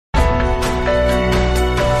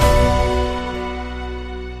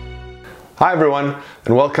Hi everyone,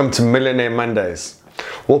 and welcome to Millionaire Mondays.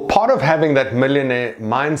 Well, part of having that millionaire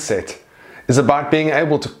mindset is about being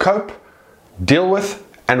able to cope, deal with,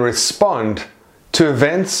 and respond to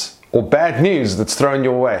events or bad news that's thrown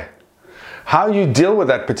your way. How you deal with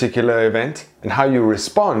that particular event and how you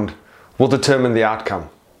respond will determine the outcome.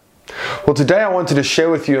 Well, today I wanted to share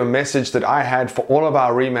with you a message that I had for all of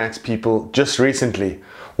our Remax people just recently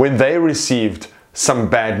when they received some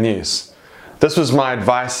bad news. This was my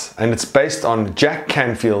advice, and it's based on Jack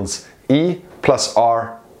Canfield's E plus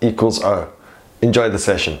R equals O. Enjoy the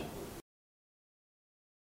session.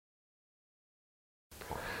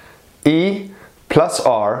 E plus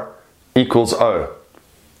R equals O.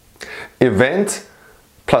 Event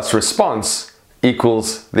plus response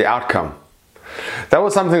equals the outcome. That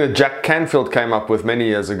was something that Jack Canfield came up with many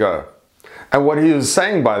years ago. And what he was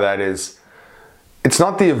saying by that is, it's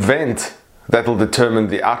not the event that will determine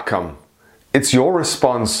the outcome. It's your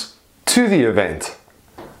response to the event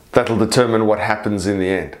that will determine what happens in the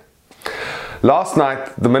end. Last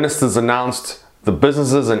night, the ministers announced the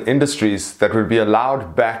businesses and industries that would be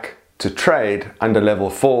allowed back to trade under level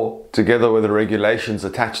 4, together with the regulations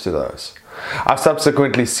attached to those. I've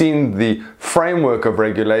subsequently seen the framework of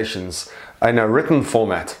regulations in a written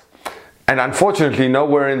format, and unfortunately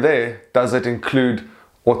nowhere in there does it include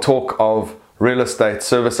or talk of real estate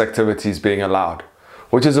service activities being allowed,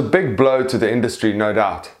 which is a big blow to the industry, no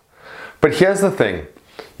doubt. But here's the thing,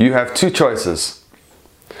 you have two choices.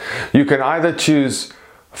 You can either choose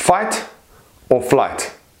fight or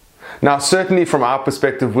flight. Now, certainly from our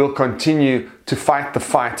perspective, we'll continue to fight the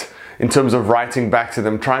fight in terms of writing back to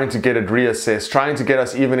them, trying to get it reassessed, trying to get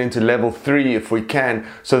us even into level 3 if we can,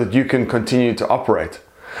 so that you can continue to operate.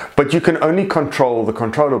 But you can only control the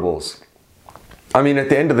controllables. I mean, at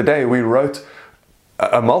the end of the day, we wrote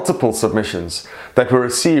multiple submissions that were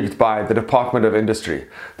received by the Department of Industry,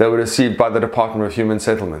 that were received by the Department of Human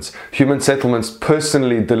Settlements. Human Settlements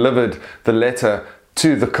personally delivered the letter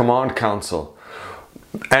to the Command Council,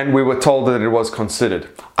 and we were told that it was considered.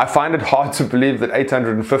 I find it hard to believe that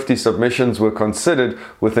 850 submissions were considered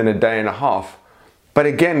within a day and a half. But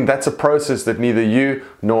again, that's a process that neither you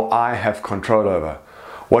nor I have control over.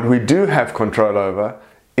 What we do have control over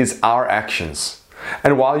is our actions.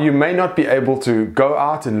 And while you may not be able to go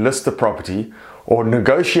out and list the property or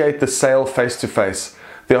negotiate the sale face to face,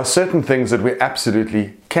 there are certain things that we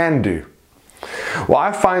absolutely can do. Well,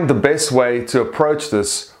 I find the best way to approach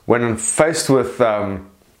this when I'm faced with a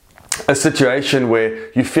situation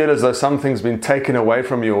where you feel as though something's been taken away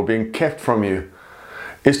from you or being kept from you,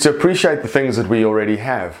 is to appreciate the things that we already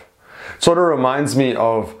have. It sort of reminds me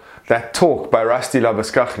of that talk by Rusty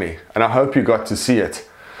Labuskaghni, and I hope you got to see it.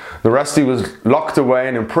 The Rusty was locked away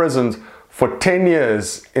and imprisoned for 10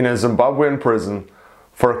 years in a Zimbabwean prison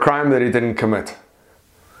for a crime that he didn't commit.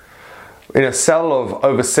 In a cell of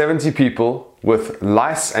over 70 people with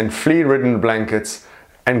lice and flea-ridden blankets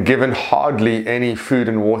and given hardly any food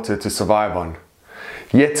and water to survive on.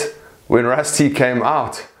 Yet, when Rusty came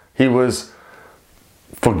out, he was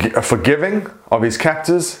forgiving of his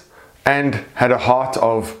captors and had a heart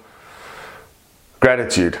of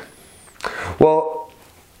gratitude. Well,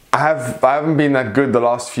 I haven't been that good the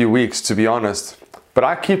last few weeks, to be honest, but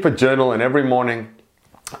I keep a journal, and every morning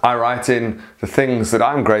I write in the things that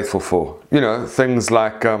I'm grateful for. You know, things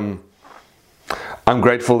like I'm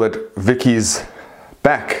grateful that Vicky's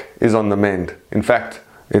back is on the mend. In fact,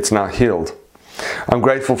 it's now healed. I'm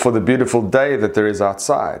grateful for the beautiful day that there is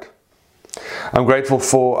outside. I'm grateful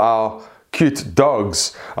for our cute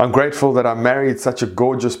dogs. I'm grateful that I married such a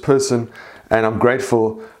gorgeous person, and I'm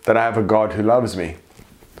grateful that I have a God who loves me.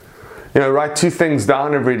 You know, write 2 things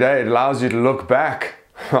down every day. It allows you to look back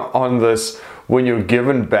on this when you're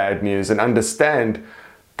given bad news and understand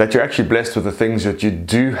that you're actually blessed with the things that you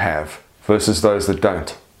do have versus those that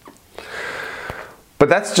don't. But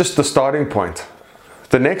that's just the starting point.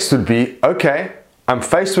 The next would be, okay, I'm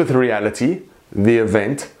faced with reality, the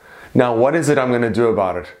event. Now, what is it I'm going to do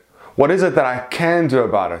about it? What is it that I can do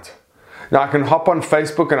about it? Now, I can hop on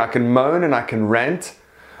Facebook and I can moan and I can rant.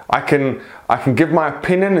 I can give my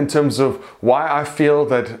opinion in terms of why I feel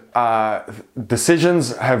that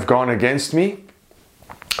decisions have gone against me,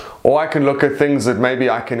 or I can look at things that maybe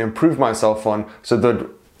I can improve myself on, so that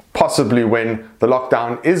possibly when the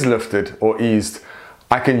lockdown is lifted or eased,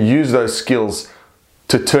 I can use those skills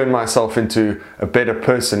to turn myself into a better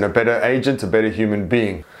person, a better agent, a better human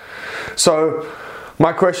being. So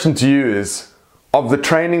my question to you is, of the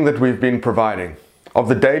training that we've been providing, of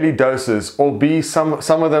the daily doses, albeit some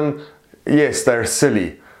of them, yes, they're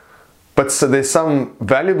silly, but so there's some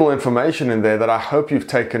valuable information in there that I hope you've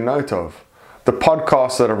taken note of. the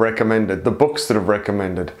podcasts that I've recommended, the books that I've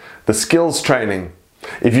recommended, the skills training.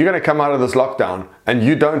 If you're going to come out of this lockdown and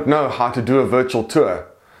you don't know how to do a virtual tour,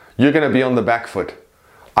 you're going to be on the back foot.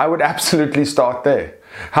 I would absolutely start there.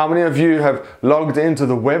 How many of you have logged into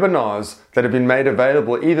the webinars that have been made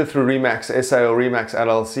available either through Remax SA or Remax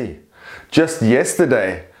LLC? Just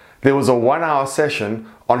yesterday, there was a 1-hour session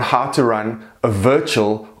on how to run a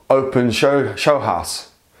virtual open show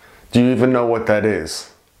house. Do you even know what that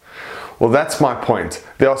is? Well, that's my point.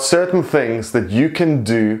 There are certain things that you can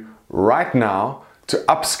do right now to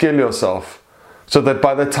upskill yourself so that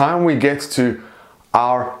by the time we get to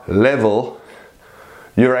our level,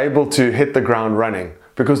 you're able to hit the ground running,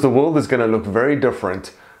 because the world is going to look very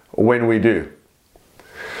different when we do.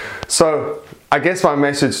 So I guess my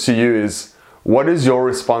message to you is, what is your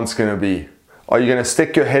response going to be? Are you going to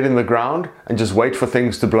stick your head in the ground and just wait for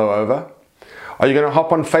things to blow over? Are you going to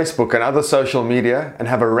hop on Facebook and other social media and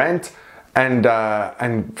have a rant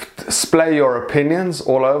and splay your opinions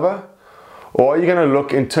all over? Or are you going to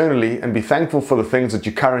look internally and be thankful for the things that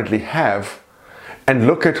you currently have and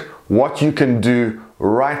look at what you can do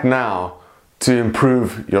right now to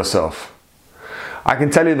improve yourself? I can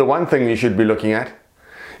tell you the one thing you should be looking at.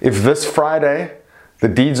 If this Friday the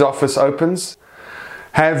deeds office opens,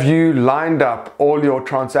 have you lined up all your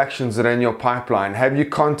transactions that are in your pipeline? Have you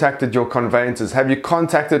contacted your conveyancers? Have you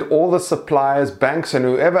contacted all the suppliers, banks, and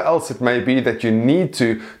whoever else it may be that you need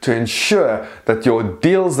to ensure that your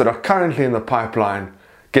deals that are currently in the pipeline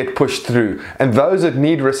get pushed through? And those that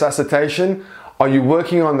need resuscitation, are you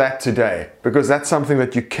working on that today? Because that's something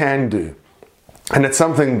that you can do. And it's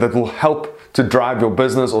something that will help to drive your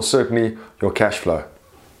business or certainly your cash flow.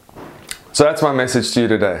 So that's my message to you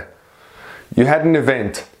today. You had an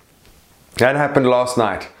event that happened last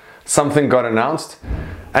night. Something got announced,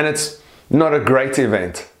 and it's not a great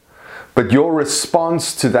event. But your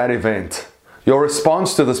response to that event, your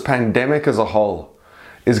response to this pandemic as a whole,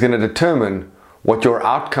 is going to determine what your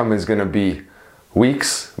outcome is going to be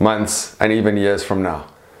weeks, months, and even years from now.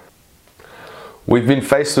 We've been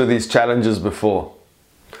faced with these challenges before.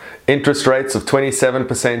 Interest rates of 27%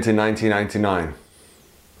 in 1999.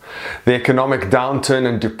 The economic downturn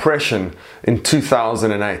and depression in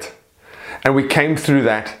 2008. And we came through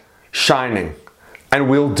that shining. And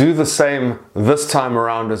we'll do the same this time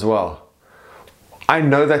around as well. I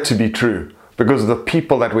know that to be true because of the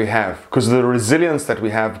people that we have, because of the resilience that we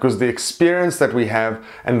have, because of the experience that we have,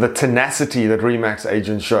 and the tenacity that Remax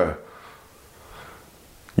agents show.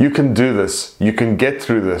 You can do this, you can get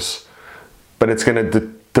through this, but it's going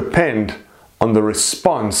to depend on the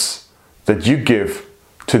response that you give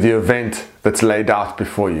to the event that's laid out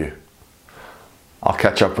before you. I'll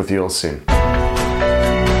catch up with you all soon.